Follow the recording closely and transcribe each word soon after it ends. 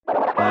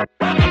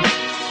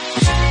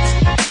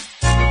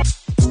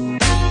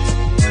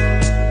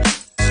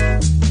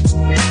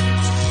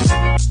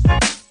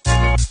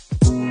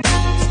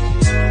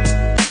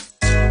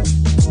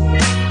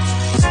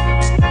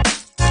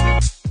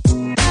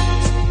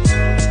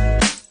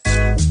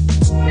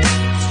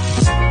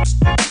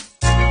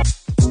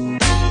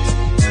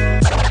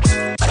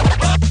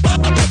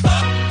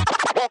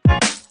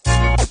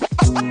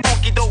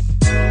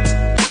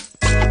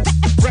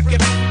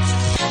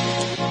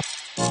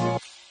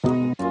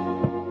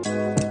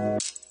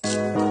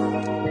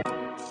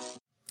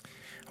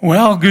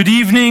Well, good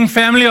evening,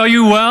 family. Are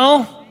you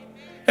well?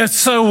 It's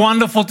so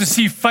wonderful to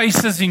see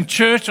faces in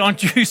church.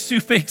 Aren't you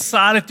super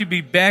excited to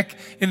be back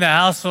in the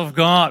house of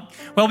God?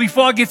 Well,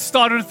 before I get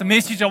started with the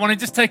message, I want to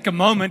just take a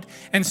moment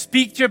and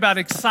speak to you about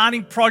an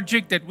exciting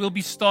project that will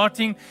be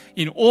starting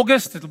in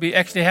August. It'll be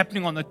actually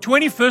happening on the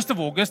 21st of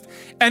August,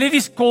 and it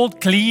is called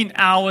Clean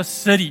Our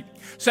City.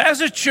 So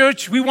as a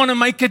church, we want to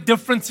make a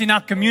difference in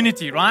our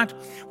community, right?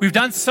 We've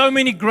done so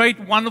many great,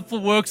 wonderful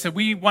works that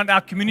we want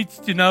our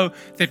community to know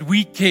that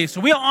we care.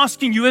 So we are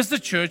asking you as the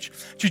church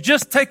to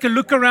just take a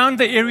look around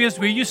the areas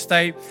where you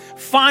stay,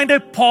 find a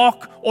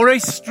park or a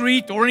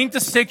street or an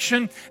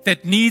intersection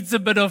that needs a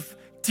bit of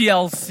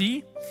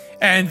TLC,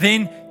 and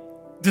then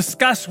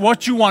discuss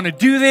what you want to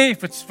do there.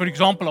 If it's, for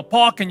example, a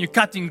park and you're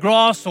cutting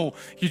grass or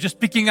you're just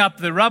picking up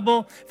the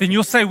rubble, then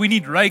you'll say we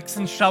need rakes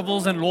and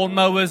shovels and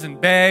lawnmowers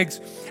and bags.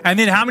 And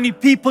then how many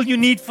people you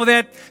need for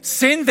that.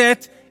 Send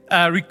that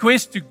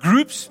request to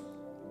groups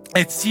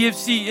at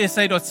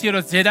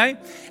cfcsa.co.za.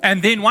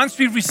 And then once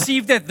we've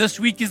received that, this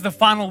week is the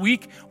final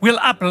week, we'll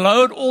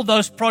upload all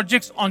those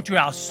projects onto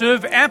our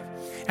Serve app.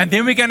 And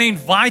then we're going to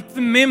invite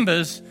the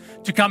members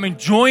to come and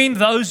join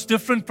those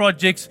different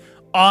projects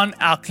on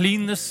our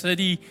Clean the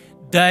City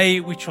Day,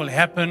 which will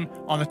happen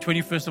on the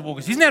 21st of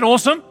August. Isn't that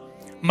awesome?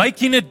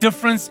 Making a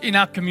difference in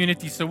our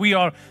community. So we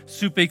are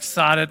super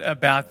excited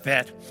about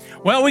that.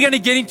 Well, we're going to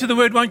get into the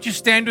Word. Won't you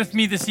stand with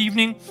me this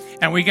evening?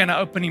 And we're going to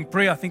open in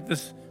prayer. I think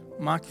this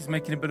mic is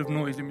making a bit of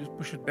noise. Let me just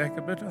push it back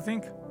a bit, I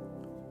think.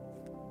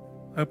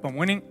 Hope I'm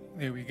winning.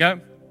 There we go.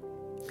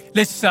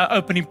 Let's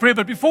open in prayer.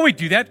 But before we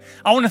do that,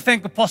 I want to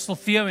thank Apostle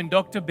Theo and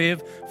Dr.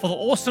 Bev for the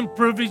awesome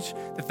privilege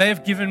that they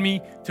have given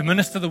me to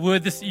minister the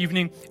word this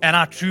evening. And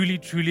I truly,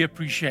 truly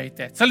appreciate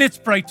that. So let's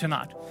pray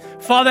tonight.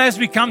 Father, as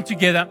we come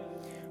together,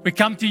 we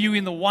come to you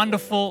in the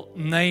wonderful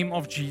name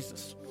of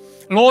Jesus.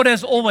 Lord,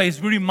 as always,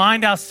 we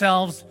remind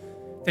ourselves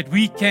that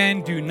we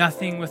can do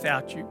nothing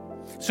without you.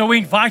 So we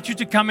invite you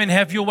to come and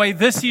have your way.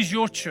 This is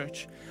your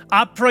church.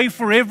 I pray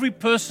for every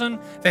person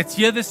that's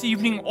here this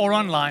evening or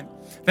online,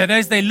 that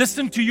as they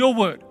listen to your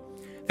word,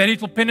 that it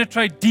will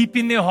penetrate deep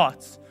in their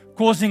hearts,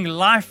 causing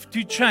life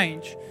to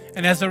change.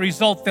 And as a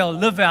result, they'll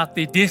live out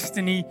their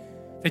destiny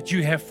that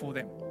you have for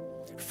them.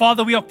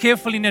 Father, we are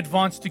careful in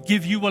advance to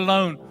give you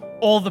alone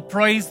all the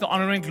praise, the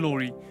honor, and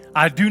glory.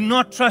 I do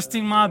not trust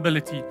in my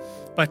ability,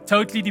 but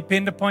totally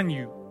depend upon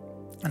you.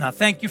 And I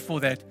thank you for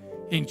that.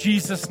 In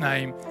Jesus'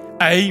 name,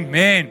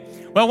 amen.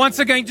 Well, once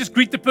again, just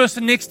greet the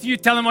person next to you.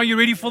 Tell them, are you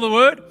ready for the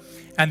word?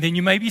 And then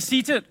you may be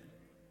seated.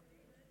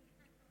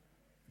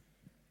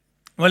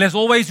 Well, as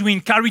always, we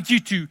encourage you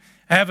to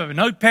have a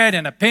notepad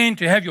and a pen,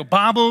 to have your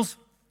Bibles,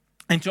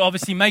 and to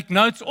obviously make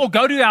notes, or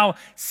go to our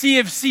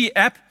CFC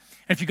app.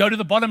 And if you go to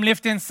the bottom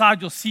left-hand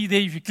side, you'll see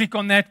there, if you click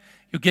on that,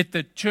 you'll get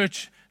the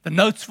church, the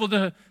notes for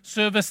the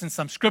service and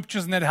some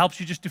scriptures, and that helps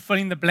you just to fill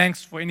in the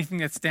blanks for anything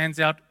that stands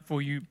out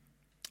for you.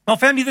 Well,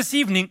 family, this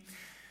evening,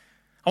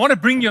 I want to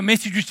bring you a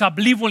message which I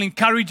believe will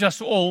encourage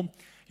us all.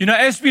 You know,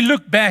 as we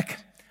look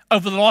back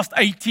over the last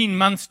 18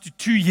 months to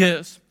 2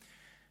 years,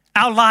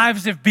 our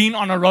lives have been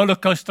on a roller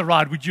coaster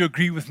ride. Would you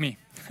agree with me?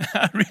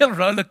 A real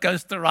roller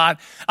coaster ride.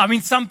 I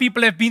mean, some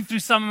people have been through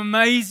some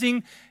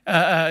amazing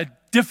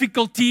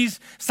difficulties.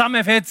 Some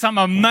have had some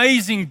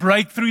amazing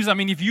breakthroughs. I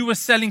mean, if you were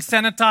selling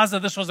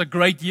sanitizer, this was a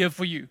great year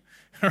for you,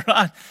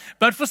 right?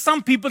 But for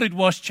some people, it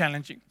was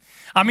challenging.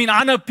 I mean,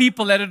 I know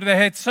people that have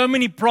had so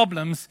many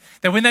problems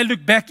that when they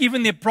look back,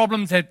 even their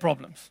problems had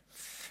problems.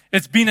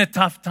 It's been a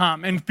tough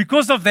time. And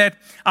because of that,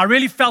 I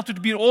really felt it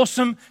would be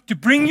awesome to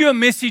bring you a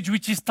message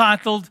which is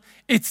titled,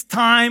 It's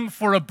Time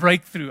for a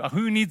Breakthrough.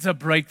 Who needs a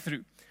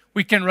breakthrough?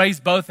 We can raise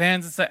both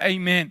hands and say,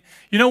 amen.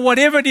 You know,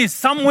 whatever it is,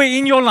 somewhere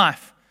in your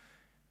life,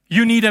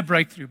 you need a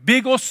breakthrough.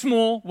 Big or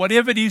small,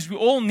 whatever it is, we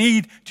all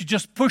need to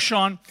just push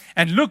on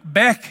and look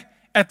back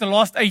at the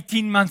last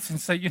 18 months and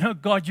say, you know,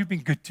 God, you've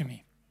been good to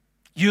me.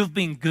 You've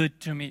been good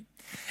to me.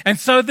 And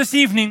so this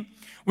evening,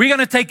 we're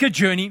going to take a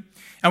journey,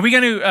 and we're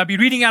going to be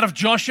reading out of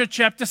Joshua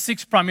chapter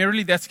 6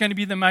 primarily. That's going to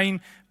be the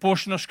main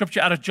portion of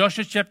scripture out of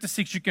Joshua chapter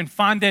 6. You can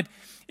find that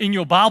in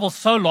your Bible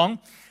so long.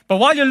 But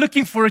while you're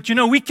looking for it, you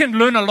know, we can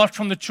learn a lot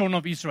from the children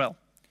of Israel.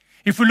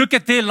 If we look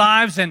at their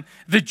lives and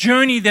the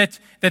journey that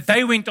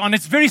they went on,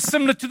 it's very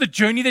similar to the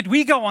journey that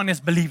we go on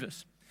as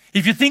believers.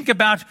 If you think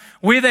about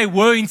where they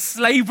were in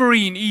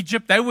slavery in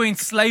Egypt, they were in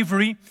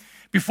slavery.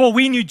 Before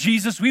we knew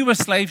Jesus, we were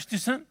slaves to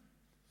sin.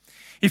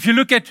 If you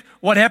look at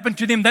what happened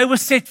to them, they were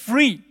set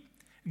free.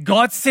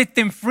 God set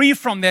them free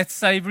from that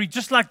slavery,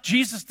 just like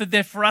Jesus did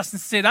that for us and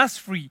set us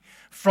free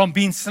from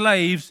being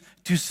slaves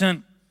to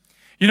sin.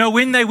 You know,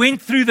 when they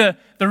went through the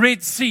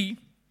Red Sea,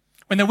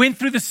 when they went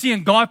through the sea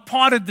and God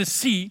parted the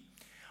sea,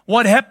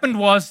 what happened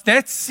was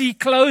that sea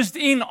closed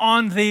in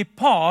on their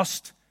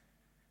past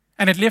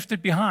and it left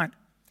it behind.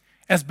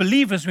 As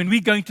believers, when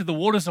we go into the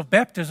waters of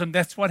baptism,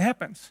 that's what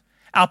happens.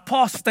 Our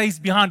past stays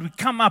behind. We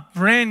come up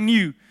brand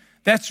new.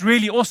 That's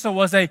really also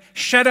was a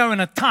shadow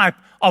and a type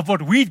of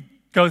what we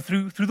go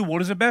through the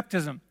waters of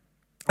baptism.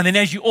 And then,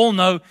 as you all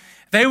know,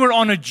 they were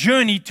on a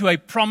journey to a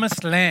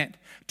promised land,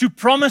 to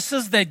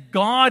promises that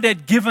God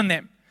had given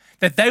them,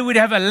 that they would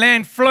have a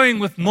land flowing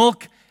with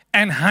milk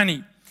and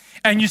honey.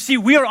 And you see,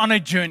 we are on a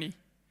journey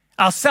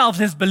ourselves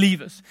as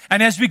believers.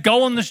 And as we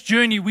go on this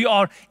journey, we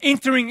are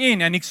entering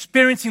in and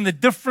experiencing the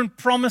different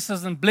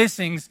promises and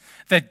blessings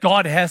that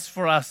God has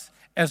for us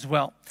as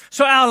well.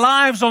 So our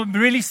lives are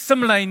really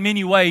similar in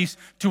many ways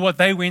to what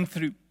they went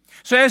through.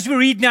 So as we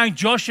read now in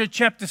Joshua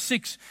chapter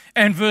 6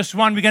 and verse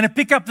 1, we're going to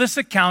pick up this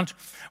account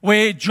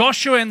where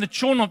Joshua and the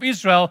children of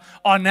Israel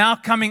are now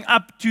coming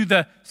up to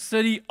the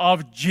city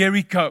of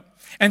Jericho.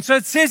 And so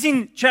it says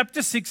in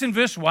chapter 6 and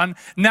verse 1,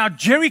 now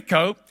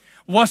Jericho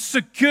was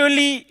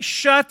securely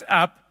shut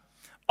up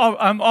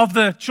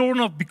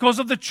because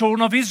of the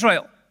children of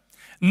Israel.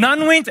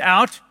 None went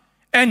out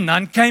and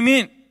none came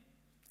in.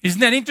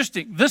 Isn't that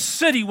interesting? This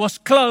city was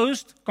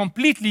closed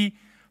completely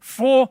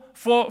from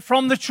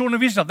the children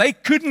of Israel. They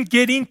couldn't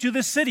get into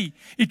the city.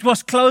 It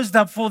was closed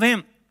up for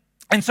them.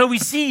 And so we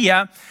see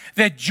here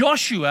that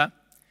Joshua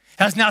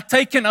has now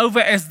taken over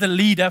as the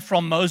leader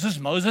from Moses.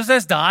 Moses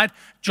has died.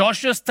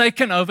 Joshua's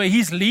taken over.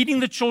 He's leading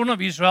the children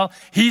of Israel.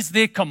 He's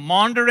their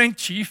commander in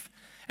chief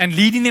and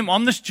leading them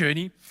on this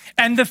journey.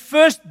 And the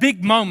first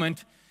big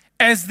moment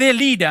as their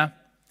leader,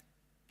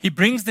 he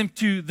brings them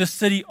to the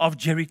city of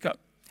Jericho.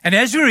 And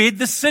as we read,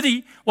 the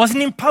city was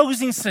an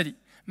imposing city.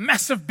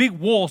 Massive big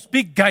walls,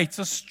 big gates,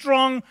 a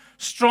strong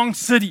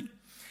city.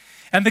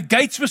 And the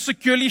gates were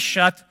securely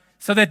shut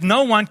so that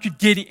no one could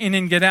get in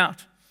and get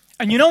out.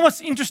 And you know what's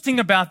interesting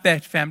about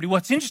that, family?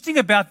 What's interesting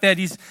about that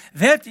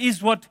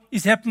is what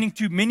is happening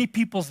to many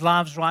people's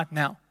lives right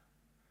now.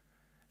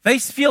 They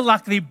feel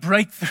like their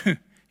breakthrough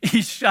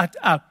is shut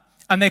up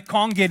and they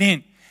can't get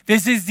in.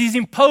 There's these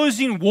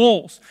imposing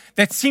walls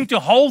that seem to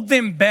hold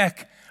them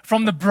back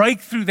from the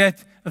breakthrough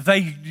that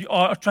they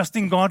are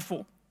trusting God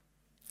for.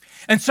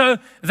 And so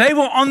they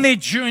were on their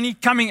journey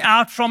coming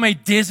out from a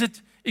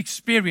desert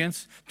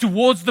experience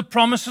towards the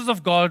promises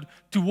of God,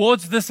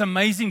 towards this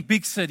amazing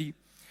big city.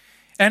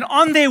 And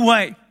on their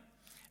way,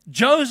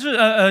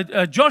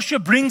 Joshua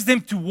brings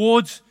them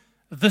towards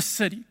the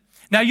city.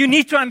 Now you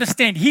need to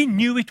understand, he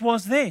knew it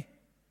was there.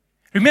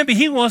 Remember,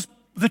 he was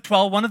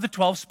one of the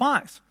 12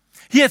 spies.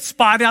 He had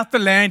spied out the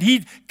land.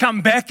 He'd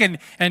come back and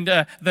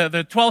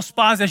the 12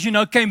 spies, as you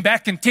know, came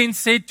back and 10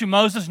 said to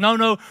Moses,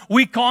 no,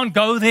 we can't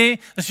go there.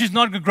 This is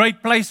not a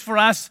great place for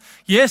us.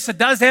 Yes, it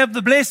does have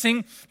the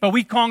blessing, but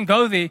we can't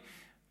go there.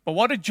 But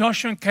what did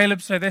Joshua and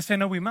Caleb say? They say,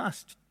 no, we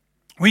must.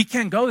 We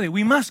can go there.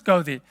 We must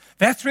go there.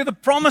 That's where the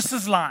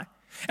promises lie.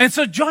 And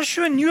so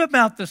Joshua knew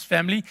about this,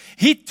 family.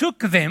 He took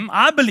them,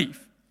 I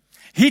believe,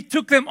 he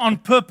took them on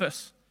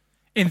purpose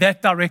in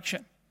that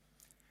direction.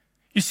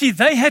 You see,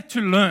 they had to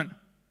learn.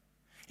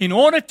 In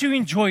order to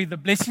enjoy the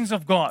blessings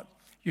of God,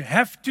 you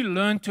have to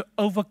learn to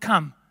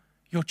overcome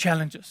your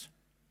challenges.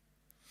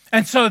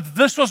 And so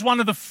this was one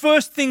of the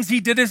first things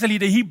he did as a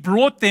leader. He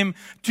brought them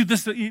to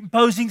this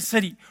imposing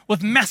city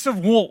with massive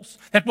walls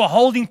that were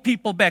holding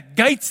people back,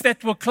 gates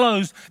that were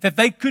closed that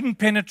they couldn't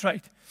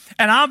penetrate.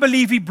 And I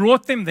believe he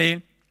brought them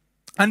there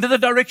under the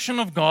direction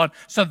of God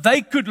so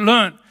they could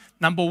learn.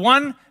 Number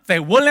one, they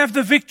will have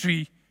the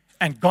victory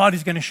and God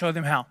is going to show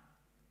them how.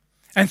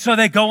 And so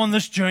they go on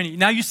this journey.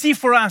 Now you see,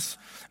 for us,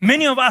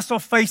 many of us are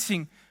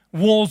facing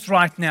walls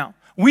right now.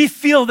 We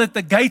feel that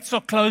the gates are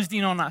closed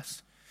in on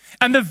us.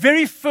 And the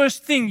very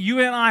first thing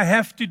you and I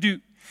have to do,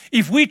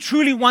 if we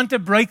truly want a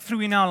breakthrough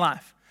in our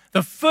life,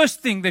 the first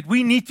thing that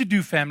we need to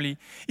do, family,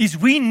 is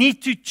we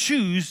need to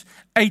choose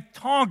a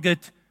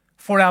target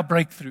for our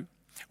breakthrough.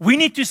 We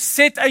need to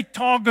set a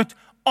target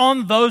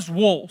on those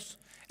walls.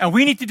 And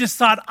we need to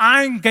decide,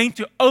 I'm going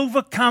to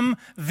overcome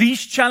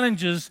these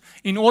challenges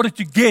in order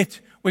to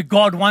get where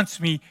God wants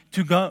me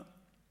to go.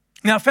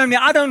 Now, family,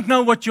 I don't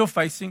know what you're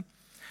facing.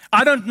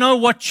 I don't know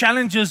what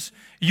challenges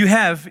you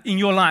have in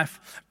your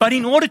life. But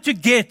in order to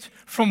get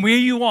from where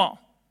you are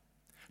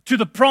to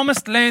the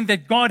promised land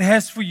that God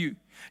has for you,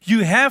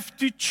 you have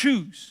to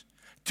choose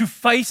to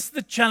face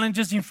the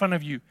challenges in front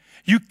of you.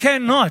 You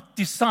cannot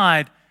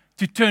decide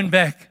to turn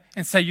back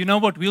and say, you know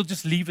what, we'll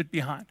just leave it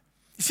behind.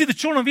 You see, the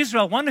children of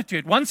Israel wanted to.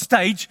 At one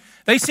stage,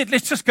 they said,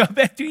 let's just go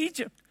back to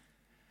Egypt.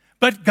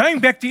 But going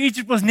back to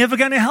Egypt was never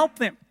going to help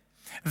them.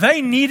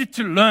 They needed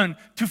to learn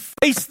to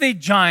face their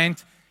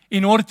giant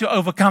in order to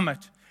overcome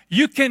it.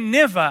 You can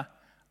never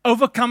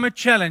overcome a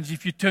challenge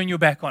if you turn your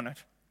back on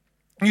it.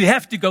 You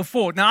have to go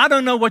forward. Now, I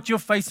don't know what you're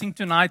facing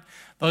tonight.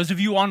 Those of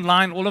you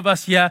online, all of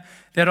us here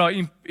that are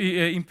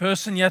in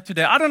person here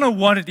today, I don't know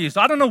what it is.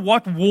 I don't know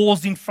what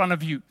wall's in front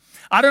of you.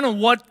 I don't know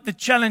what the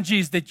challenge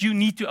is that you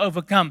need to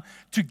overcome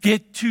to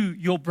get to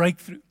your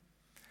breakthrough.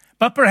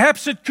 But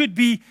perhaps it could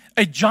be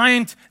a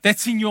giant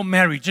that's in your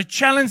marriage, a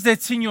challenge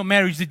that's in your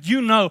marriage that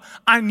you know,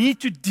 I need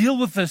to deal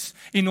with this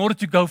in order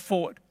to go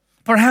forward.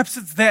 Perhaps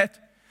it's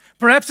that.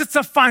 Perhaps it's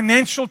a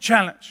financial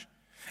challenge.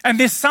 And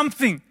there's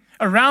something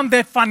around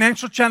that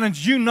financial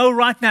challenge, you know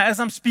right now as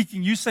I'm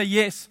speaking, you say,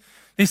 yes,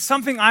 there's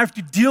something I have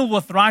to deal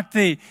with right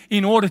there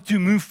in order to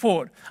move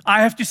forward.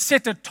 I have to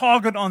set a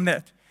target on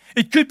that.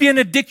 It could be an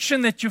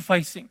addiction that you're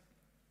facing,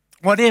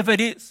 whatever it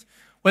is,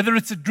 whether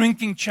it's a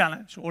drinking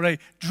challenge or a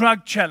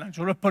drug challenge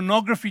or a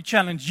pornography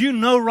challenge. You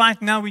know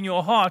right now in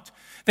your heart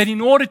that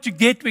in order to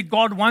get where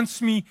God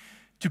wants me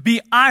to be,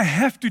 I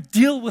have to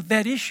deal with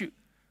that issue.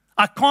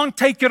 I can't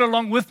take it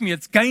along with me.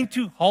 It's going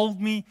to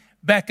hold me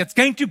back. It's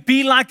going to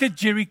be like a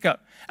Jericho,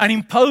 an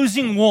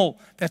imposing wall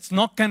that's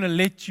not going to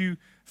let you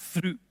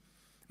through.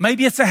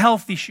 Maybe it's a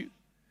health issue.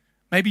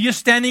 Maybe you're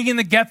standing in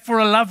the gap for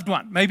a loved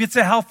one. Maybe it's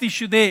a health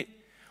issue there.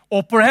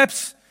 Or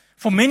perhaps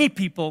for many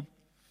people,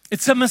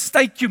 it's a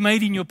mistake you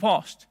made in your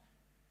past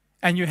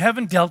and you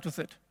haven't dealt with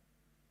it.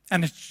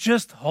 And it's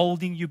just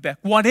holding you back.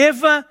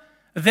 Whatever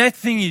that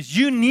thing is,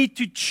 you need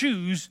to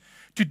choose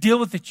to deal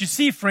with it. You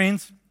see,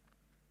 friends,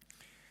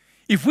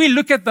 if we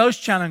look at those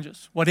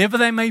challenges, whatever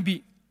they may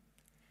be,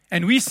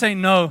 and we say,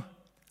 no,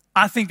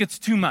 I think it's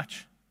too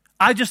much.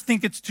 I just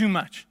think it's too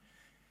much.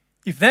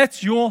 If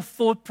that's your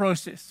thought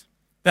process,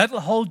 that'll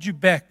hold you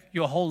back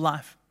your whole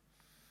life.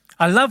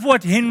 I love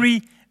what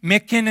Henry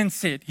McKinnon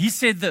said. He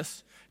said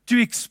this, to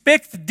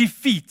expect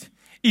defeat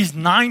is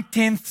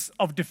 9/10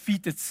 of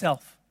defeat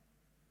itself.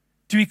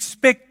 To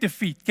expect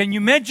defeat. Can you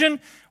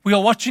imagine? We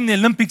are watching the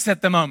Olympics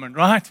at the moment,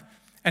 right?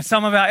 And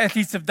some of our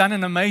athletes have done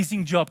an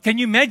amazing job. Can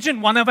you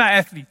imagine one of our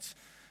athletes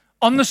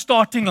on the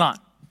starting line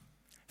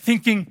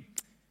thinking,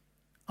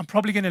 I'm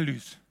probably going to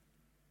lose?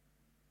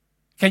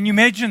 Can you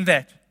imagine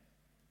that?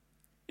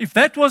 If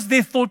that was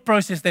their thought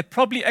process, they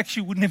probably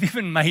actually wouldn't have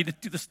even made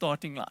it to the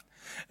starting line.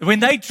 When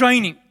they're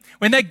training,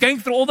 when they're going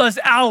through all those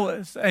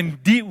hours and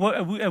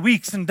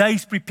weeks and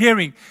days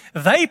preparing,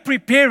 they're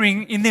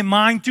preparing in their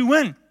mind to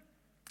win.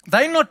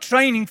 They're not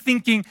training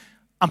thinking,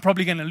 I'm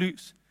probably going to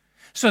lose.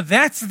 So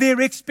that's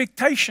their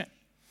expectation.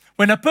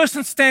 When a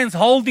person stands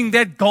holding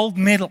that gold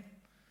medal,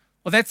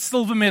 or that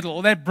silver medal,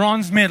 or that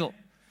bronze medal,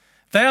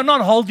 they are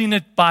not holding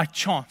it by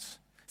chance.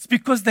 It's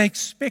because they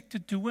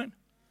expected to win.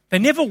 They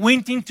never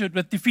went into it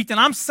with defeat. And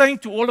I'm saying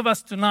to all of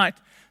us tonight,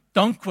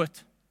 don't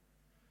quit.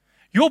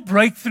 Your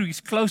breakthrough is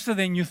closer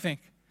than you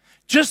think.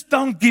 Just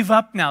don't give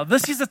up now.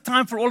 This is a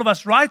time for all of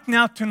us right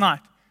now,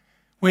 tonight.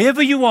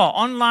 Wherever you are,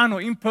 online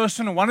or in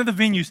person or one of the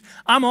venues,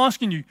 I'm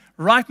asking you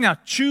right now,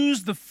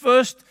 choose the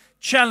first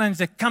challenge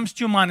that comes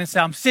to your mind and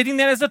say, I'm setting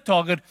that as a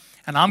target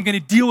and I'm going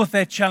to deal with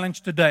that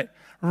challenge today.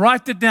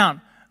 Write it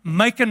down.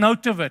 Make a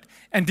note of it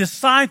and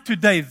decide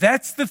today,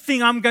 that's the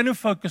thing I'm going to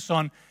focus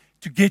on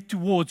to get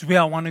towards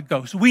where I want to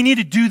go. So we need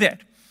to do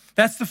that.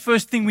 That's the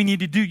first thing we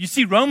need to do. You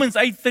see, Romans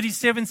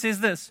 8:37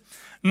 says this.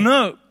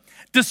 No,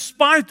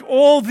 despite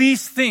all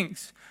these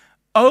things,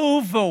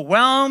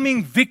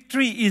 overwhelming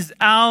victory is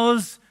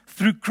ours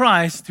through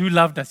Christ who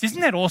loved us.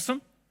 Isn't that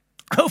awesome?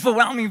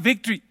 Overwhelming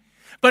victory.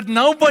 But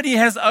nobody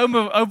has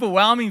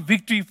overwhelming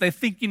victory if they're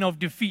thinking of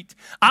defeat.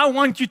 I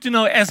want you to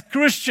know, as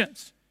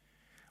Christians,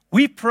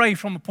 we pray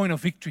from a point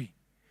of victory.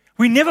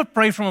 We never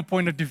pray from a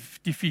point of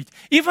defeat.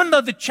 Even though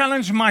the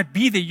challenge might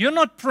be there, you're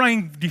not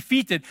praying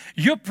defeated.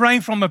 You're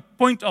praying from a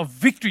point of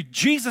victory.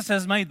 Jesus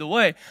has made the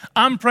way.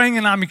 I'm praying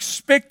and I'm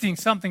expecting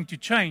something to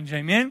change.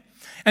 Amen?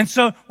 And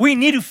so we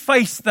need to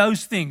face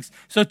those things.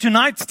 So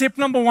tonight, step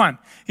number 1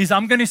 is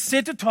I'm going to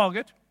set a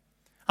target.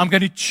 I'm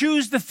going to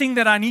choose the thing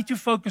that I need to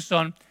focus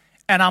on.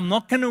 And I'm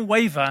not going to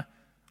waver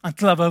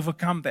until I've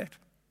overcome that.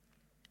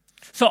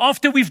 So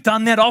after we've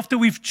done that, after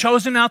we've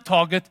chosen our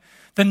target,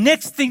 the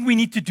next thing we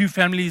need to do,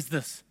 family, is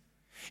this.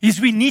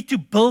 Is we need to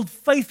build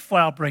faith for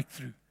our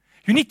breakthrough.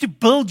 You need to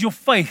build your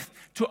faith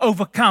to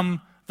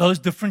overcome those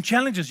different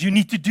challenges. You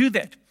need to do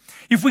that.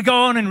 If we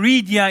go on and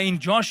read here in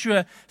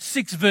Joshua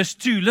 6 verse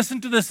 2, listen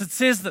to this. It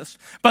says this.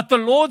 But the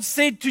Lord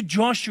said to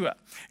Joshua,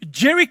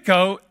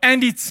 Jericho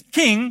and its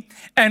king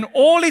and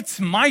all its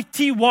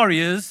mighty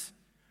warriors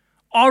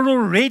are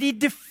already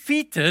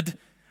defeated,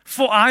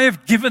 for I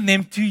have given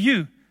them to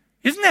you.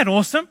 Isn't that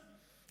awesome?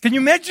 Can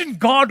you imagine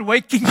God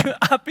waking you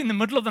up in the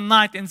middle of the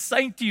night and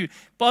saying to you,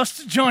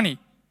 Pastor Johnny,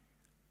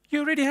 you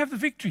already have the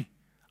victory.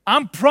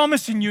 I'm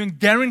promising you and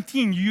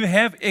guaranteeing you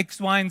have X,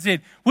 Y, and Z.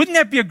 Wouldn't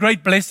that be a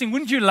great blessing?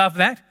 Wouldn't you love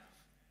that?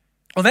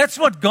 Well, that's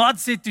what God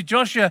said to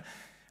Joshua.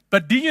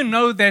 But do you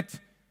know that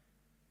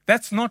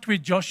that's not where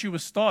Joshua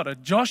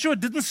started? Joshua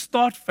didn't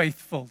start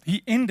faithful.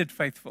 He ended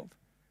faithful.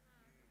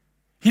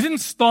 He didn't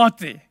start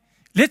there.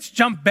 Let's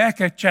jump back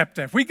a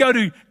chapter. If we go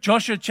to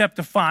Joshua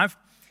chapter 5,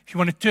 if you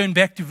want to turn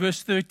back to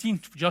verse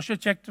 13, Joshua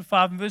chapter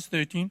 5 and verse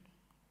 13.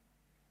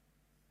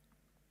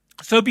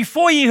 So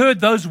before he heard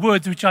those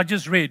words which I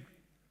just read,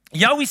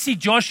 Here we see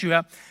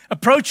Joshua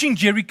approaching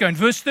Jericho. And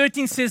verse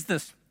 13 says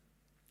this.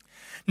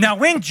 Now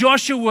when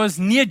Joshua was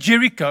near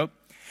Jericho,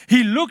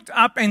 he looked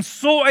up and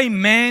saw a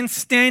man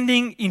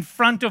standing in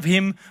front of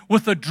him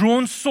with a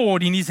drawn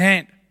sword in his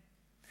hand.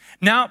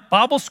 Now,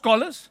 Bible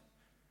scholars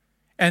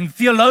and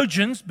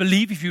theologians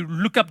believe, if you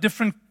look up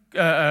different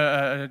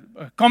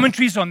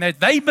commentaries on that,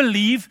 they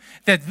believe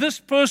that this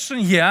person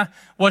here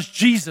was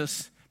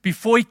Jesus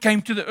before he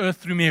came to the earth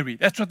through Mary.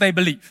 That's what they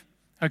believe.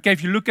 Okay,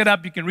 if you look it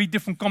up, you can read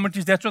different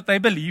commentaries. That's what they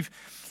believe.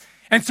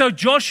 And so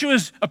Joshua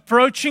is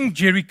approaching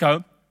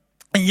Jericho,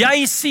 and here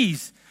he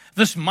sees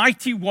this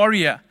mighty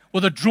warrior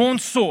with a drawn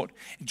sword.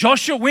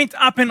 Joshua went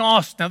up and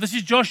asked, now this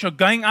is Joshua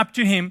going up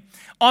to him,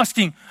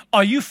 asking,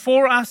 are you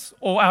for us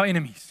or our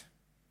enemies?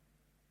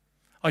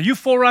 Are you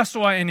for us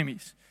or our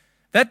enemies?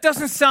 That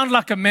doesn't sound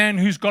like a man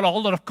who's got a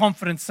whole lot of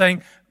confidence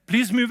saying,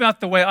 please move out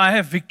the way, I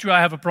have victory, I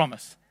have a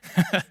promise.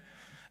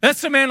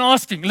 That's the man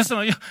asking,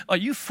 listen, are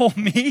you for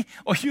me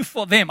or are you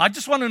for them? I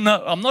just want to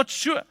know, I'm not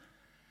sure.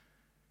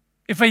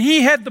 If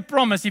he had the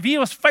promise, if he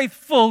was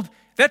faithful,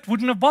 that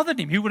wouldn't have bothered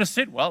him. He would have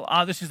said, well,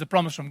 this is the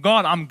promise from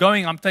God. I'm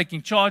going, I'm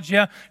taking charge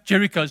here.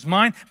 Jericho's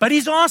mine. But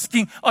he's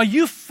asking, are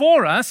you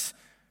for us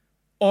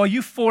or are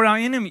you for our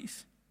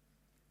enemies?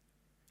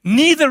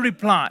 Neither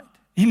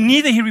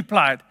he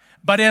replied,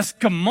 but as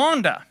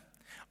commander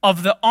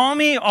of the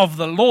army of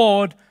the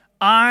Lord,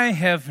 I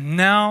have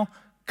now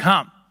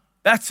come.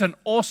 That's an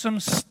awesome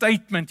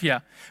statement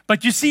here.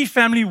 But you see,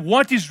 family,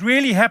 what is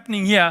really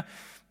happening here,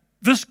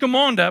 this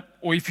commander,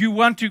 or if you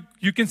want to,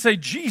 you can say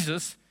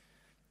Jesus,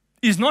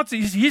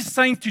 he's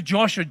saying to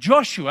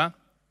Joshua,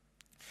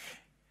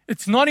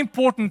 it's not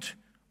important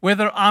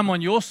whether I'm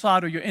on your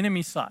side or your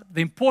enemy's side.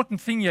 The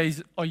important thing here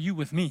is, are you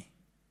with me?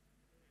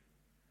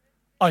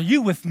 Are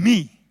you with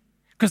me?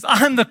 Because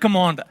I'm the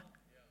commander.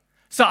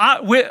 So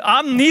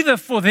I'm neither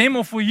for them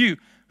or for you.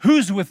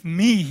 Who's with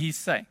me, he's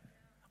saying.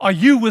 Are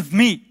you with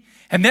me?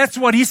 And that's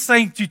what he's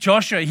saying to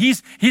Joshua.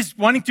 He's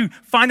wanting to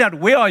find out,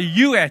 where are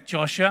you at,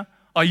 Joshua?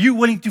 Are you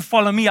willing to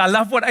follow me? I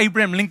love what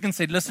Abraham Lincoln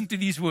said. Listen to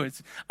these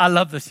words. I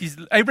love this.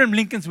 Abraham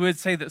Lincoln's words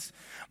say this.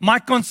 My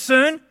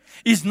concern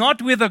is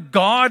not whether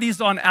God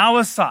is on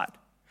our side.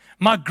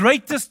 My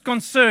greatest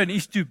concern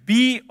is to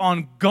be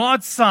on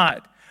God's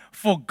side,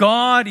 for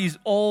God is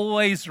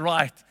always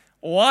right.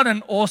 What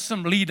an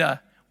awesome leader.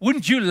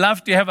 Wouldn't you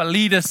love to have a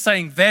leader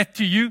saying that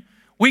to you?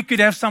 We could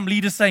have some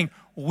leaders saying,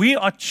 we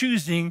are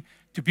choosing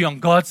to be on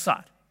God's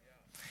side.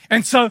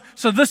 And so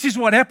this is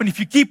what happened. If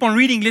you keep on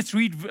reading, let's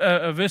read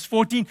verse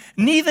 14.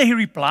 Neither he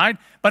replied,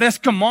 but as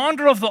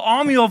commander of the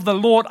army of the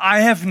Lord, I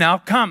have now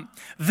come.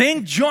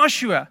 Then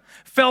Joshua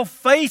fell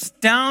face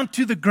down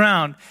to the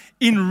ground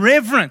in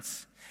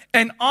reverence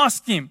and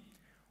asked him,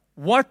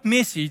 what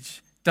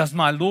message does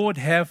my Lord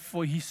have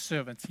for his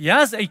servants? He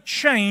has a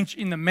change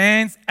in the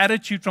man's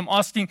attitude from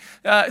asking,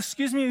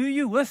 excuse me, who are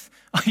you with?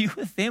 Are you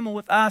with them or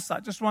with us?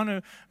 I just want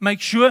to make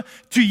sure.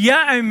 To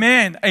hear a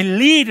man, a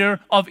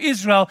leader of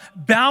Israel,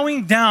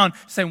 bowing down,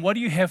 saying, what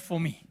do you have for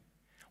me?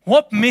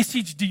 What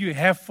message do you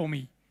have for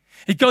me?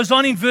 It goes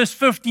on in verse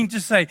 15 to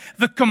say,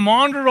 the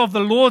commander of the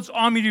Lord's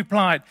army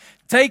replied,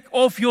 take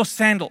off your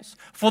sandals,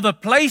 for the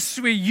place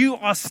where you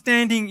are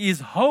standing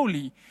is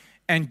holy.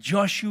 And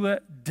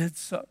Joshua did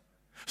so.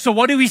 So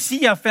what do we see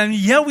here, family?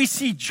 Here we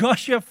see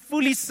Joshua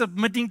fully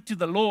submitting to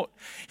the Lord.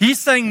 He's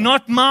saying,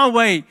 not my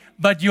way,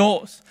 but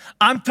yours.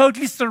 I'm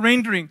totally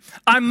surrendering.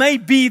 I may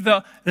be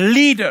the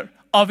leader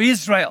of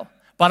Israel,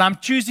 but I'm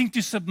choosing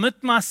to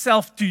submit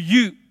myself to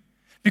you,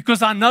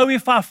 because I know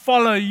if I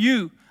follow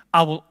you,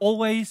 I will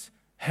always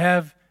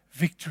have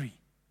victory.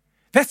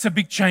 That's a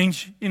big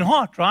change in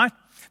heart, right?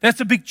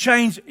 That's a big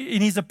change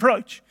in his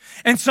approach.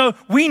 And so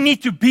we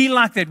need to be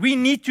like that. We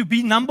need to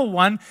be, number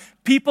one,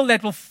 people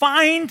that will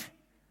find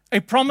a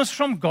promise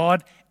from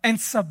God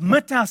and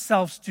submit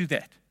ourselves to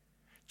that.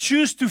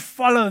 Choose to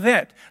follow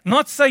that.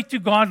 Not say to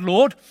God,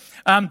 Lord,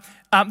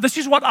 this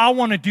is what I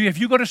want to do. Have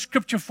you got a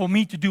scripture for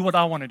me to do what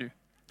I want to do?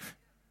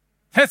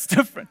 That's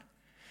different.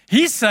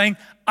 He's saying,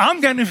 I'm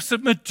going to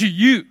submit to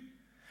you.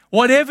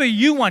 Whatever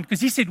you want.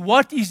 Because he said,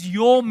 what is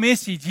your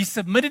message? He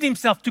submitted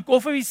himself, took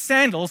off of his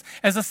sandals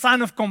as a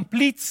sign of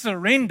complete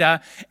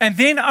surrender. And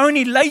then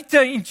only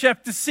later in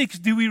chapter 6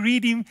 do we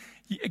read him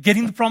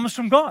getting the promise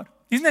from God.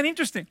 Isn't that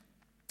interesting?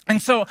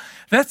 And so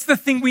that's the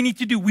thing we need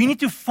to do. We need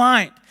to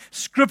find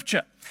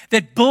scripture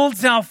that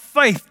builds our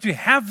faith to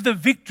have the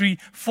victory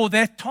for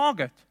that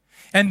target.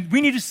 And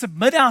we need to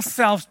submit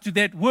ourselves to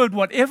that word.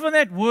 Whatever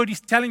that word is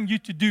telling you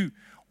to do,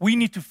 we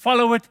need to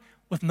follow it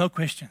with no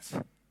questions.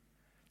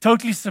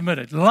 Totally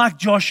submitted, like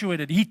Joshua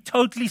did. He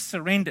totally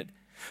surrendered.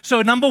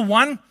 So number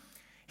one,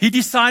 he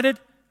decided,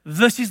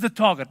 this is the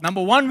target.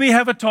 Number one, we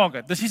have a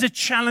target. This is a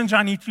challenge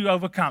I need to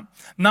overcome.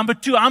 Number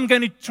two, I'm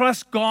going to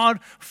trust God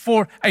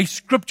for a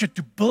scripture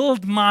to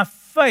build my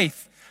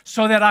faith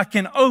so that I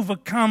can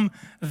overcome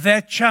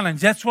that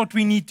challenge. That's what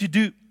we need to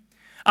do.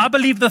 I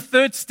believe the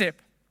third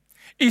step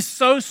is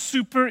so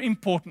super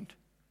important.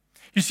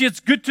 You see,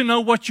 it's good to know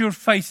what you're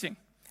facing,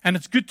 and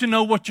it's good to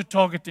know what you're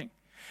targeting.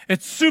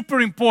 It's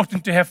super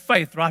important to have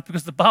faith, right?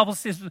 Because the Bible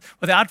says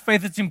without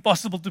faith, it's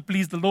impossible to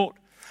please the Lord.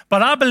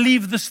 But I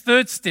believe this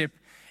third step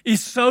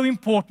is so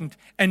important,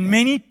 and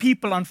many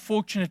people,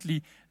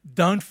 unfortunately,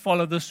 don't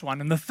follow this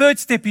one. And the third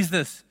step is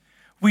this: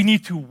 we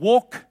need to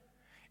walk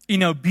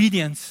in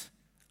obedience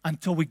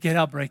until we get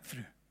our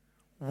breakthrough.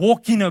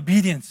 Walk in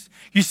obedience.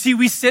 You see,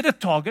 we set a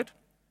target.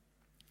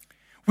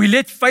 We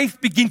let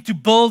faith begin to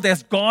build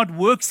as God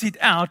works it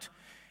out.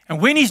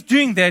 And when He's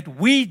doing that,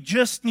 we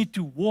just need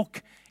to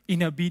walk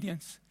in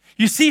obedience.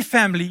 You see,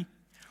 family,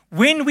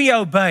 when we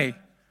obey,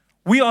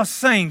 we are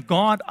saying,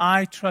 God,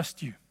 I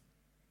trust you.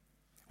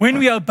 When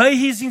we obey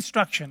His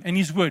instruction and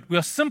His word, we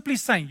are simply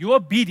saying, your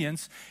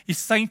obedience is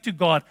saying to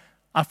God,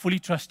 I fully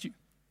trust you.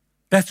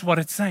 That's what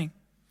it's saying.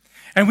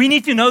 And we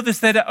need to know this,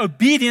 that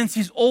obedience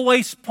is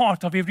always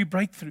part of every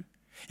breakthrough.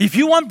 If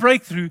you want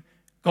breakthrough,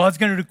 God's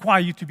going to require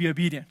you to be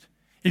obedient.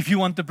 If you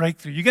want the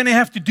breakthrough, you're going to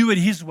have to do it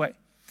His way.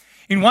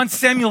 In 1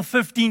 Samuel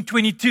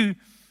 15:22,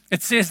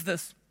 it says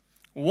this: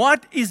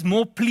 what is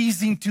more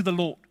pleasing to the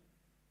Lord?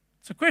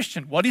 It's a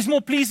question. What is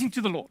more pleasing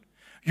to the Lord?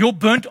 Your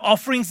burnt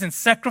offerings and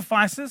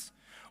sacrifices,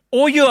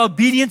 or your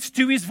obedience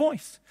to His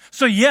voice?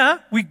 So yeah,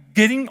 we're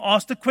getting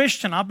asked a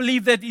question. I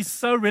believe that is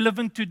so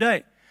relevant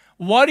today.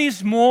 What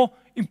is more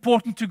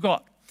important to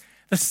God?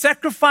 The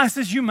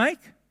sacrifices you make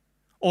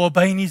or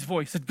obeying His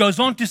voice? It goes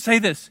on to say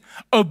this: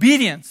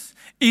 obedience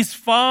is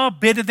far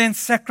better than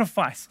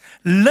sacrifice.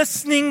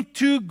 Listening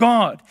to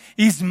God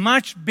is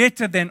much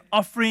better than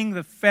offering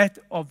the fat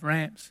of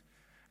rams.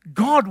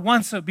 God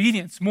wants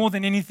obedience more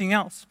than anything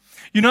else.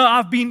 You know,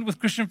 I've been with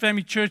Christian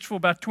Family Church for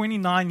about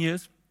 29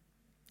 years.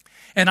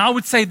 And I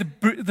would say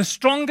the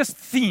strongest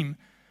theme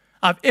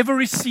I've ever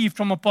received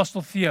from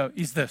Apostle Theo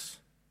is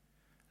this: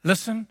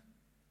 listen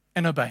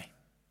and obey.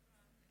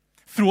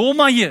 Through all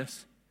my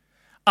years,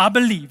 I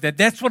believe that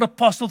that's what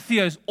Apostle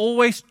Theo has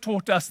always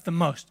taught us the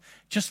most.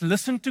 Just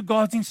listen to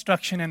God's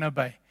instruction and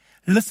obey.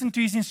 Listen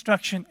to His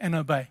instruction and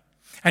obey.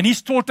 And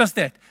He's taught us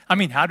that. I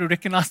mean, how to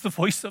recognize the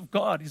voice of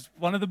God is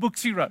one of the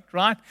books He wrote,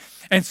 right?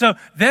 And so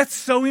that's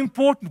so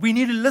important. We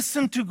need to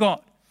listen to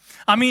God.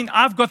 I mean,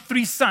 I've got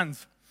 3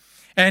 sons.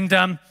 And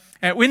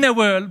when they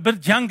were a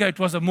bit younger, it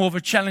was more of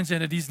a challenge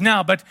than it is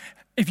now. But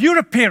if you're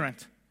a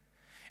parent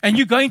and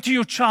you go into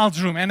your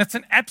child's room and it's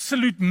an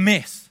absolute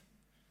mess,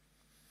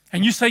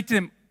 and you say to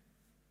them,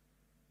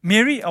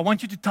 Mary, I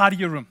want you to tidy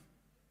your room.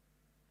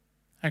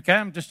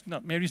 Okay,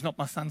 Mary's not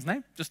my son's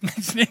name, just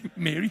mentioning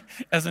Mary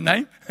as a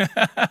name.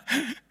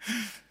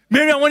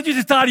 Mary, I want you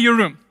to tidy your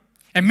room.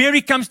 And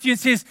Mary comes to you and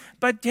says,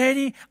 but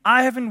Daddy,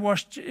 I haven't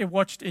watched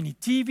any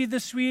TV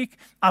this week.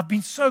 I've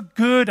been so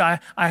good. I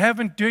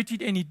haven't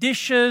dirtied any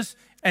dishes.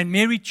 And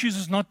Mary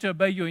chooses not to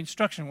obey your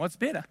instruction. What's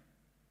better?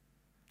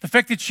 The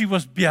fact that she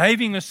was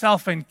behaving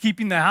herself and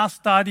keeping the house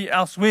tidy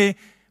elsewhere,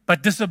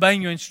 but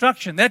disobeying your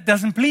instruction, that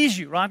doesn't please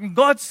you, right? And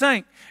God's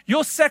saying,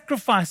 your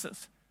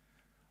sacrifices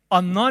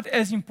are not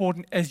as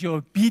important as your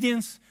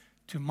obedience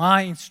to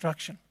my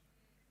instruction.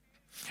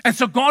 And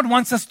so God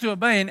wants us to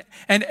obey.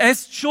 And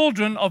as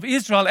children of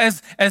Israel,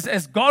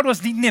 as God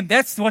was leading them,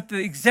 that's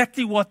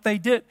exactly what they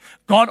did.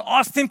 God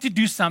asked them to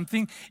do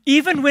something,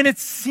 even when it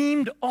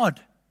seemed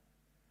odd.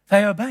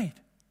 They obeyed.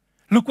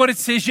 Look what it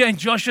says here in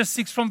Joshua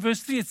 6 from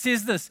verse 3. It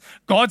says this: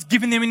 God's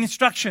given them an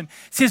instruction.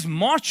 It says,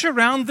 march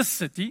around the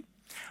city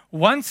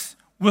once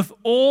with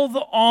all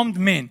the armed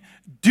men.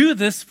 Do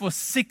this for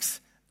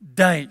 6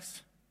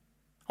 days.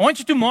 I want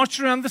you to march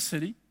around the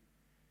city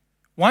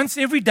once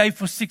every day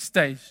for 6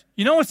 days.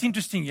 You know what's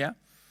interesting here?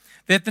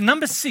 That the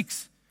number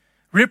 6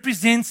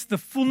 represents the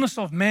fullness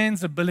of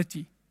man's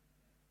ability,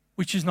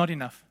 which is not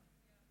enough.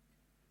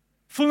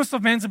 Fullness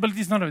of man's ability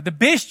is not enough. The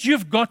best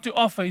you've got to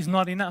offer is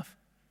not enough.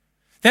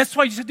 That's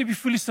why you have to be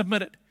fully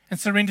submitted and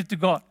surrendered to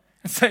God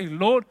and say,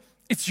 Lord,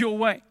 it's your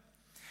way.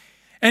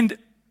 And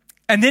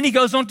then he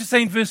goes on to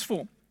say in verse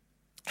 4,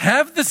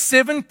 have the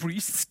 7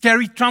 priests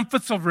carry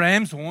trumpets of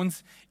ram's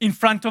horns in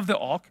front of the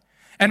ark,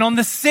 and on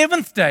the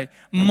 7th day,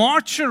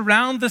 march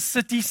around the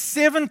city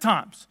 7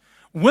 times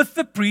with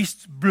the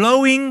priests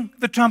blowing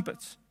the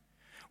trumpets.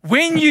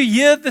 When you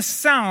hear the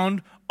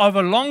sound of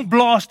a long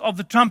blast of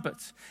the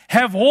trumpets,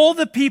 have all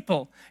the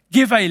people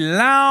give a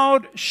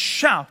loud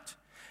shout.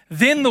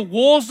 Then the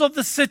walls of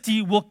the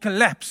city will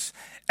collapse,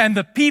 and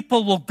the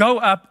people will go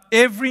up,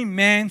 every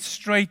man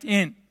straight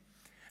in.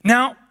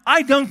 Now,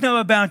 I don't know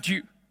about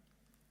you,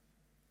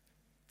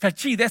 but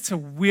gee, that's a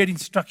weird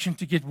instruction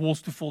to get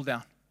walls to fall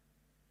down.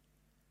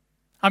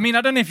 I mean,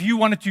 I don't know if you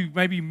wanted to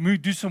maybe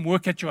do some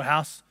work at your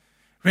house,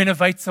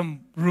 renovate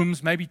some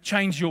rooms, maybe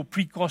change your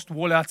precast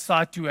wall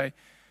outside to a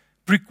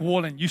brick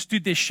wall, and you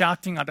stood there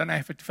shouting. I don't know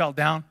if it fell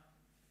down.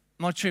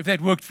 I'm not sure if that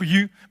worked for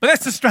you, but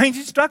that's a strange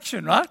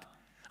instruction, right?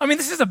 I mean,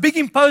 this is a big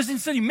imposing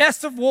city,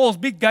 massive walls,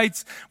 big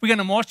gates. We're going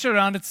to march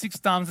around it 6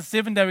 times. The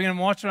 7th day, we're going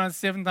to march around it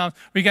 7 times.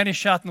 We're going to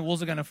shout, and the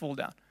walls are going to fall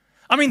down.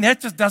 I mean,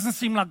 that just doesn't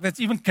seem like that's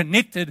even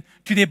connected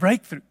to their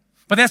breakthrough.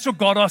 But that's what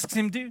God asks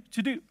them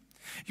to do.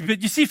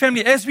 But you see,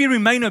 family, as we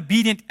remain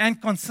obedient and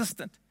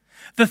consistent,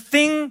 the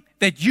thing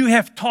that you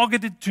have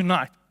targeted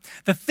tonight,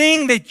 the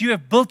thing that you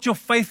have built your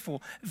faith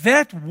for,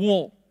 that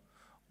wall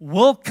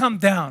will come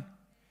down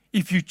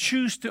if you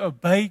choose to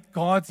obey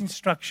God's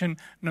instruction,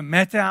 no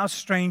matter how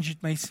strange it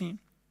may seem.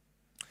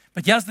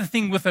 But here's the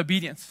thing with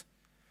obedience.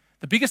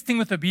 The biggest thing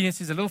with obedience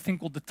is a little thing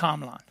called the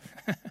timeline.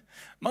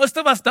 Most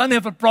of us don't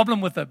have a problem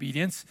with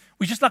obedience.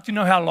 We just like to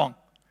know how long.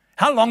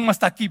 How long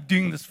must I keep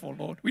doing this for,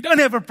 Lord? We don't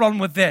have a problem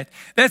with that.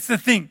 That's the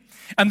thing.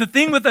 And the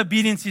thing with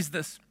obedience is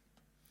this,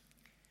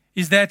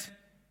 is that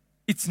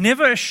it's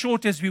never as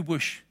short as we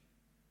wish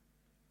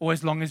or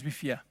as long as we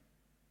fear.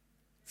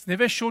 It's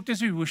never as short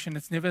as we wish, and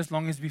it's never as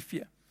long as we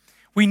fear.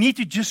 We need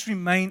to just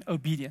remain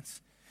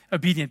obedient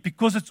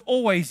because it's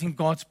always in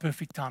God's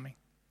perfect timing.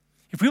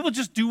 If we will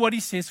just do what He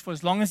says for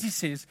as long as He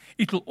says,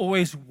 it will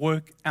always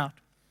work out.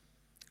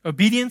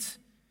 Obedience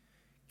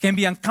can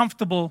be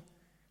uncomfortable,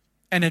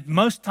 and at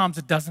most times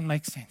it doesn't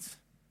make sense.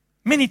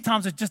 Many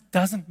times it just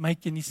doesn't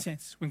make any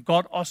sense when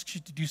God asks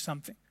you to do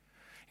something.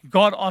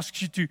 God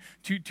asks you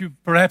to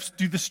perhaps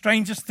do the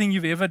strangest thing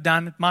you've ever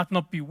done. It might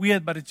not be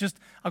weird, but it's just,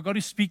 I've got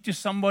to speak to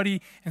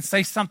somebody and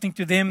say something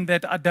to them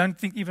that I don't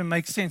think even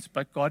makes sense.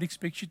 But God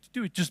expects you to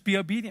do it. Just be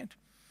obedient.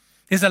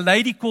 There's a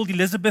lady called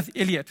Elizabeth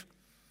Elliot.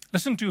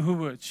 Listen to her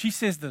words. She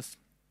says this: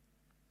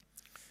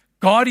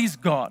 God is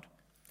God.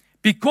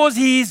 Because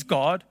He is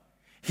God,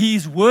 He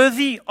is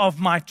worthy of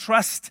my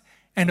trust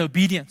and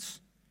obedience.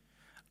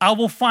 I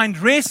will find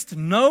rest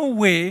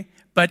nowhere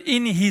but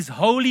in His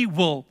holy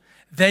will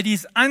that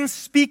is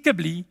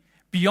unspeakably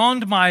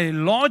beyond my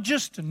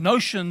largest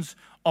notions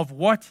of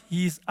what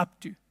He is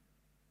up to.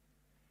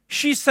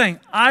 She's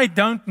saying, I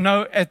don't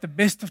know at the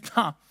best of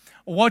time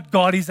what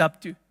God is up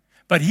to,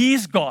 but He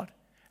is God,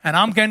 and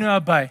I'm going to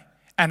obey.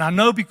 And I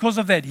know because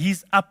of that,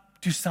 He's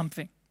up to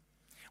something.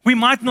 We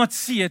might not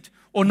see it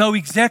or know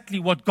exactly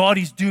what God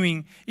is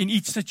doing in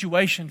each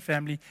situation,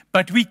 family,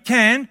 but we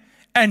can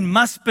and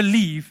must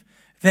believe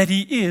that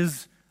He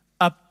is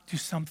up to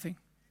something.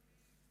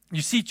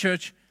 You see,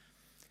 church,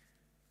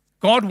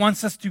 God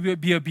wants us to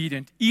be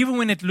obedient, even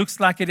when it looks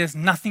like it has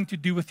nothing to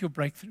do with your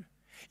breakthrough.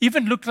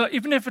 Even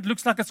if it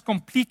looks like it's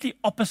completely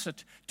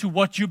opposite to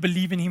what you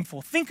believe in Him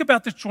for. Think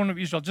about the children of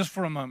Israel just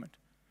for a moment.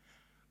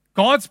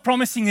 God's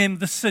promising them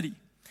the city.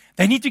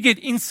 They need to get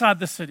inside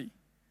the city.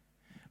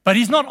 But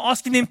He's not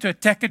asking them to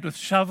attack it with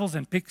shovels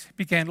and pick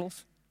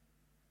handles.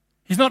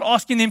 He's not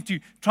asking them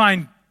to try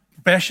and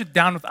bash it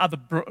down with other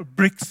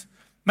bricks.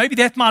 Maybe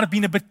that might have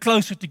been a bit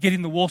closer to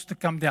getting the walls to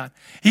come down.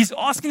 He's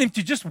asking them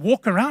to just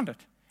walk around it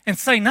and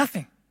say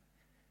nothing.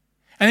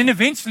 And then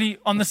eventually,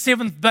 on the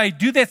seventh day,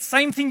 do that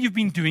same thing you've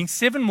been doing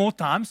 7 more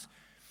times.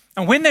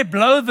 And when they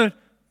blow the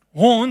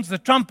horns, the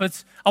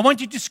trumpets, I want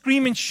you to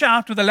scream and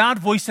shout with a loud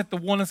voice that the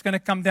wall is going to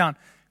come down.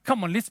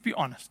 Come on, let's be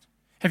honest.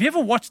 Have you ever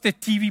watched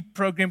that TV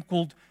program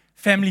called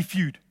Family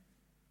Feud?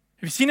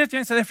 Have you seen it here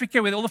in South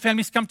Africa where all the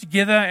families come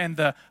together and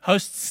the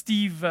host,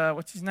 Steve,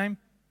 what's his name?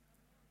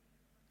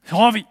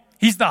 Harvey.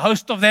 He's the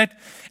host of that.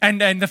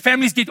 And the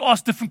families get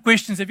asked different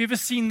questions. Have you ever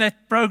seen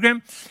that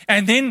program?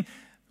 And then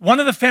one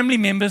of the family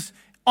members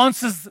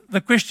answers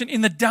the question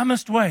in the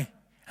dumbest way.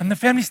 And the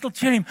family still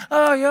cheer him.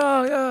 Oh,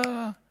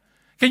 yeah.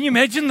 Can you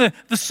imagine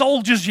the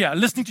soldiers here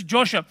listening to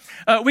Joshua?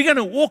 We're going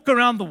to walk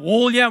around the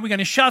wall here. We're going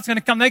to shout. It's going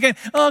to come. They're going,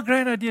 oh,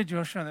 great idea,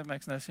 Joshua. That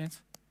makes no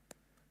sense.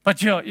 But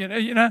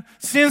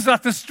seems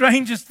like the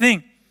strangest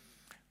thing.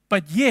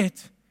 But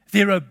yet,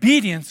 their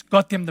obedience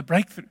got them the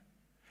breakthrough.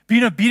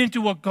 Being obedient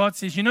to what God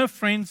says. You know,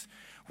 friends,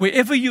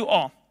 wherever you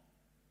are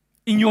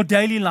in your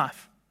daily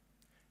life,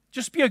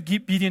 just be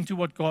obedient to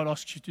what God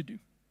asks you to do.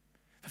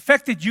 The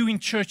fact that you're in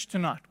church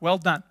tonight, well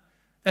done.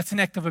 That's an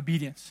act of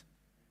obedience.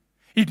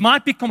 It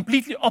might be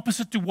completely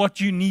opposite to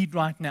what you need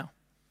right now.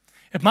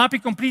 It might be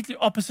completely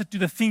opposite to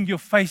the thing you're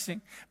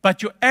facing,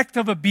 but your act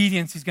of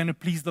obedience is going to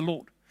please the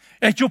Lord.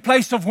 At your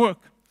place of work,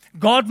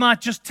 God might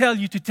just tell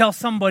you to tell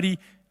somebody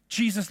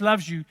Jesus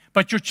loves you,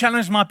 but your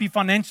challenge might be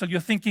financial. You're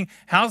thinking,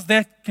 how's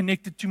that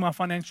connected to my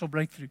financial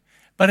breakthrough?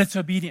 But it's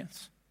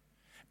obedience.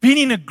 Being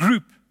in a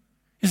group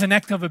is an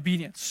act of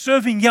obedience.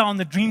 Serving here on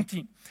the dream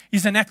team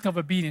is an act of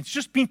obedience.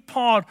 Just being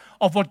part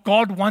of what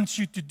God wants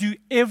you to do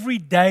every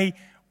day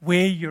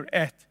where you're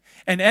at.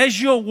 And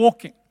as you're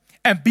walking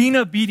and being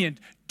obedient,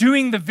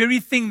 doing the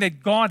very thing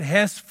that God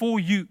has for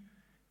you,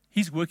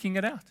 He's working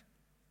it out.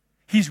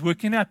 He's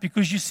working it out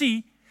because you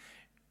see,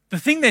 the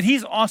thing that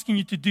He's asking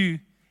you to do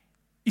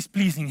is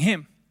pleasing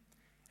Him.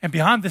 And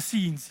behind the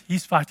scenes,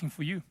 He's fighting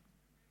for you.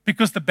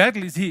 Because the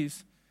battle is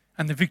His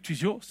and the victory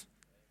is yours.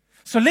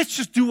 So let's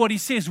just do what He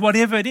says,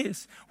 whatever it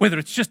is. Whether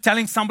it's just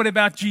telling somebody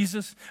about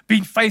Jesus,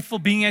 being faithful,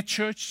 being at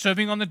church,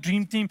 serving on the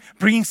dream team,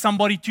 bringing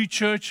somebody to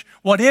church,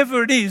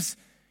 whatever it is,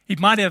 it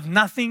might have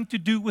nothing to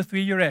do with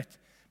where you're at.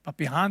 But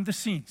behind the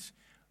scenes,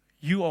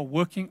 you are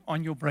working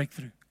on your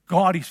breakthrough.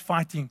 God is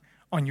fighting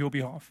on your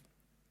behalf.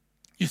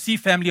 You see,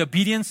 family,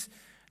 obedience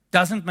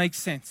doesn't make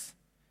sense,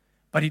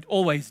 but it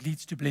always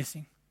leads to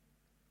blessing.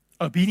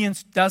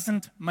 Obedience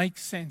doesn't make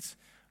sense,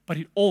 but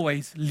it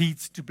always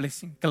leads to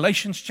blessing.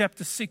 Galatians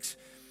chapter 6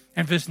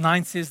 and verse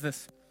 9 says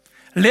this: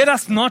 let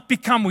us not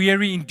become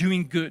weary in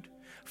doing good,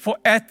 for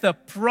at the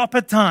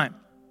proper time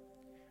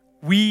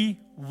we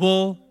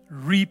will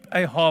reap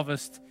a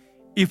harvest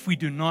if we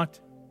do not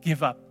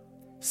give up.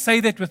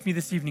 Say that with me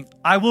this evening.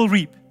 I will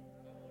reap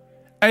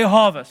a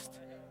harvest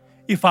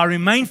if I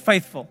remain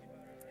faithful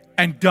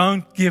and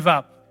don't give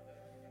up.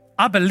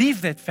 I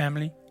believe that,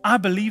 family. I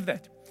believe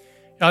that.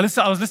 Now,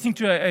 listen, I was listening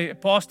to a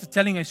pastor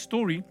telling a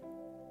story.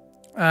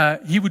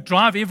 He would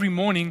drive every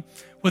morning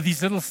with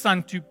his little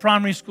son to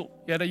primary school.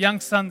 He had a young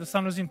son. The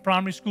son was in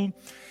primary school.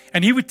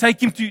 And he would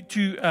take him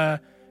to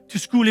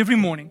school every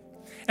morning.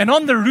 And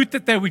on the route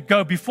that they would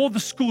go, before the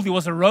school, there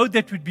was a road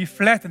that would be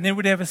flat, and they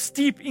would have a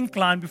steep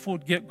incline before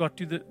it got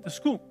to the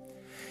school.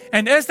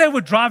 And as they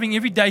were driving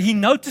every day, he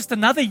noticed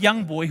another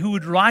young boy who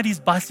would ride his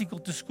bicycle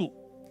to school.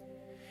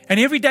 And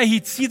every day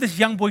he'd see this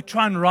young boy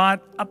try and ride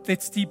up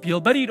that steep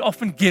hill, but he'd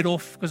often get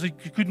off because he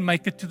couldn't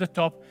make it to the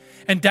top.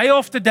 And day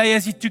after day,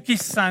 as he took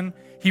his son,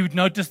 he would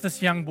notice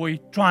this young boy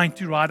trying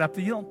to ride up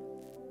the hill.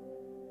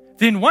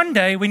 Then one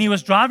day, when he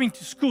was driving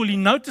to school, he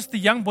noticed the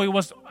young boy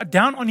was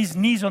down on his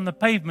knees on the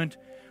pavement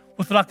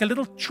with like a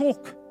little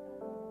chalk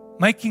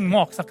making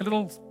marks, like a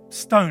little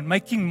stone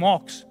making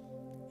marks.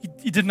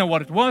 He didn't know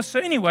what it was. So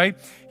anyway,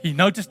 he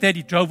noticed that.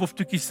 He drove off,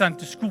 took his son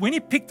to school. When he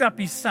picked up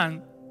his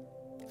son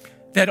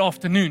that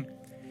afternoon,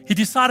 he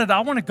decided,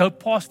 I want to go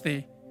past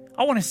there.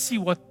 I want to see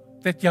what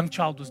that young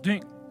child was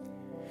doing.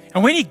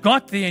 And when he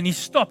got there and he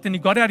stopped and he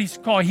got out his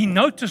car, he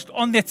noticed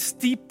on that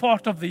steep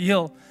part of the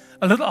hill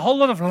a whole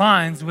lot of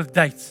lines with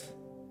dates.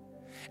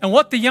 And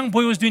what the young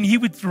boy was doing, he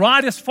would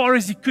ride as far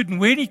as he could.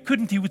 And when he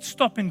couldn't, he would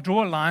stop and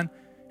draw a line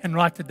and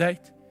write the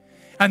date.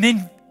 And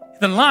then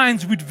the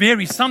lines would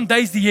vary. Some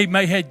days he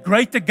may had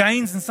greater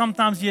gains and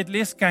sometimes he had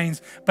less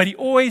gains. But he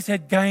always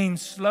had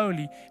gains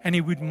slowly and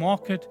he would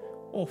mark it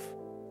off.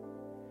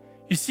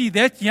 You see,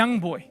 that young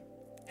boy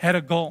had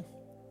a goal.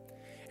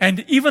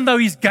 And even though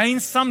his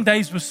gains some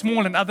days were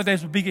small and other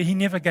days were bigger, he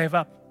never gave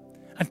up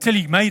until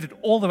he made it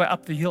all the way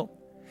up the hill.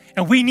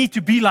 And we need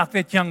to be like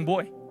that young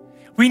boy.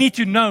 We need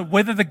to know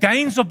whether the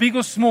gains are big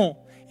or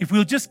small. If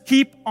we'll just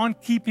keep on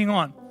keeping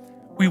on,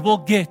 we will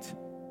get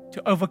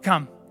to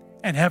overcome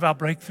and have our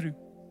breakthrough.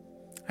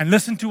 And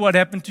listen to what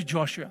happened to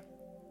Joshua.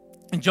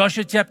 In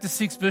Joshua chapter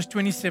 6, verse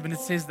 27, it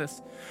says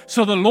this.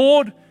 So the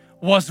Lord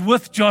was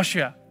with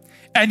Joshua,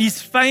 and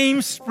his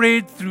fame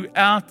spread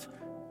throughout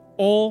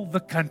all the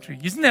country.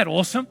 Isn't that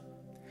awesome?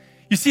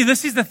 You see,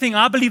 this is the thing.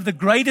 I believe the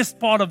greatest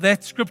part of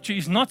that scripture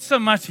is not so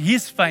much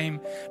his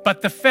fame,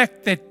 but the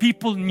fact that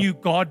people knew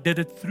God did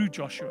it through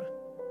Joshua.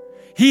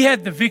 He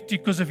had the victory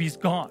because of his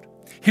God.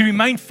 He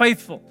remained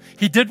faithful.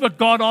 He did what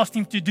God asked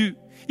him to do,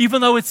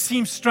 even though it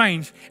seemed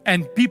strange,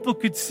 and people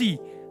could see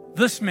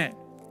this man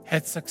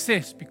had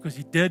success because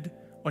he did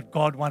what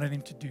God wanted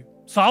him to do.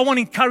 So I want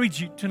to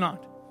encourage you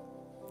tonight.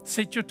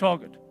 Set your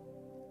target.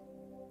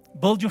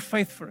 Build your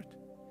faith for it.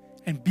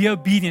 And be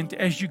obedient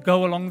as you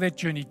go along that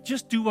journey.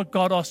 Just do what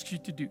God asks you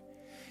to do.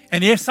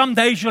 And yes, some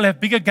days you'll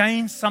have bigger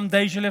gains, some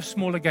days you'll have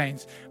smaller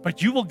gains.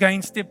 But you will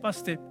gain step by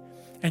step.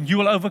 And you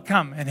will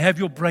overcome and have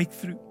your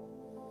breakthrough.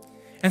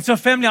 And so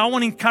family, I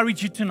want to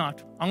encourage you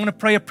tonight. I'm going to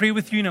pray a prayer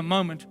with you in a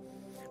moment.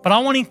 But I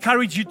want to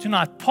encourage you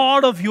tonight.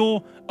 Part of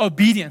your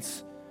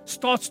obedience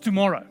starts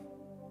tomorrow.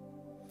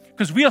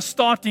 Because we are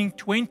starting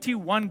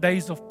 21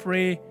 days of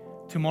prayer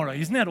tomorrow.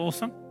 Isn't that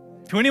awesome?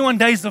 21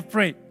 days of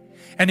prayer.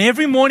 And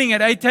every morning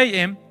at 8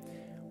 a.m.,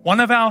 one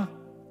of our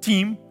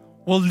team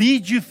will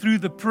lead you through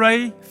the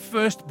Pray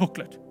First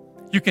booklet.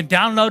 You can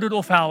download it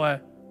off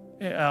our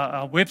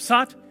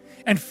website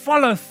and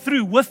follow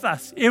through with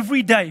us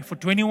every day for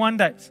 21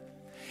 days.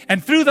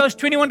 And through those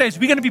 21 days,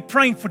 we're going to be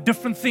praying for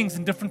different things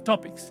and different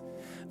topics.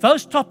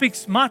 Those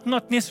topics might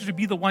not necessarily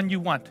be the one you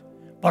want,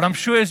 but I'm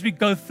sure as we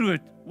go through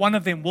it, one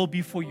of them will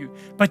be for you.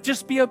 But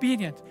just be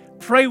obedient.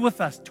 Pray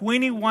with us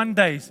 21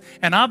 days.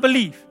 And I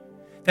believe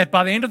that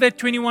by the end of that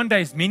 21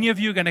 days, many of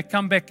you are going to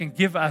come back and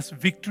give us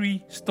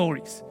victory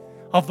stories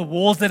of the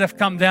walls that have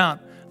come down.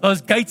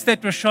 Those gates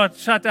that were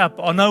shut up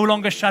are no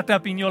longer shut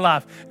up in your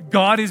life.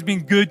 God has been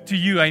good to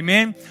you.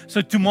 Amen.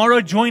 So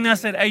tomorrow, join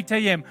us at 8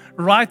 a.m.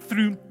 right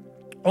through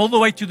all the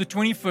way to the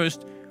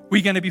 21st.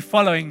 We're going to be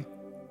following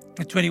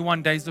the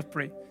 21 days of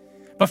prayer.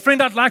 But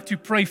friend, I'd like to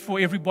pray for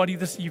everybody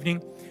this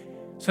evening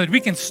so that we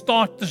can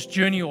start this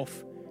journey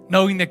off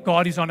knowing that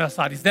God is on our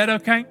side. Is that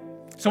okay?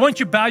 So won't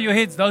you bow your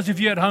heads? Those of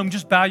you at home,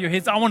 just bow your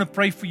heads. I want to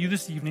pray for you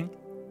this evening.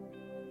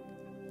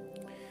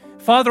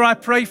 Father, I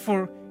pray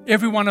for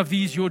every one of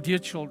these, your dear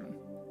children.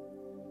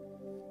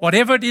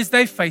 Whatever it is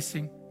they're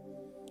facing,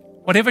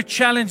 whatever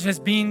challenge has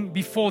been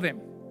before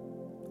them,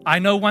 I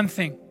know one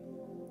thing.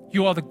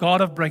 You are the God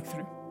of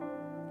breakthrough.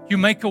 You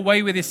make a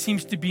way where there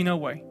seems to be no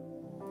way.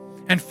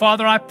 And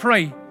Father, I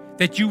pray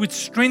that you would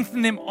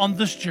strengthen them on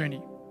this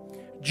journey.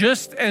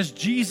 Just as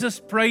Jesus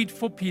prayed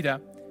for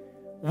Peter,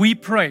 we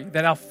pray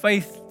that our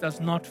faith does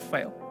not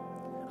fail.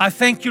 I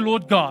thank you,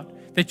 Lord God,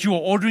 that you are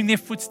ordering their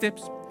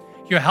footsteps.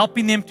 You're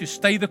helping them to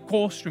stay the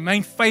course,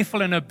 remain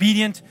faithful and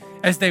obedient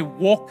as they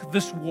walk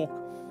this walk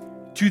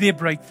to their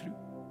breakthrough.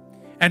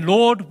 And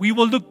Lord, we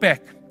will look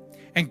back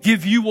and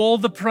give you all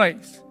the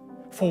praise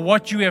for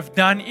what you have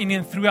done in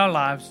and through our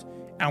lives.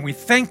 And we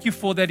thank you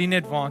for that in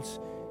advance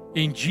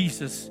in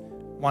Jesus'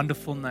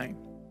 wonderful name.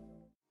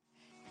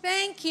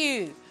 Thank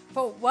you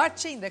for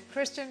watching the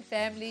Christian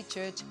Family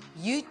Church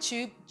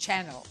YouTube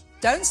channel.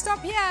 Don't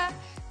stop here.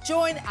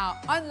 Join our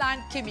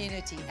online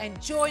community and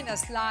join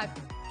us live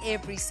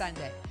every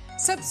Sunday.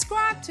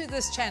 Subscribe to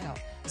this channel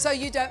so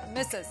you don't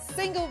miss a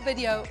single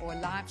video or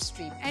live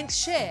stream, and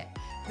share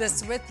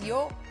this with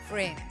your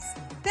friends.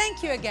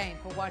 Thank you again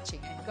for watching,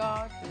 and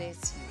God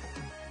bless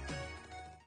you.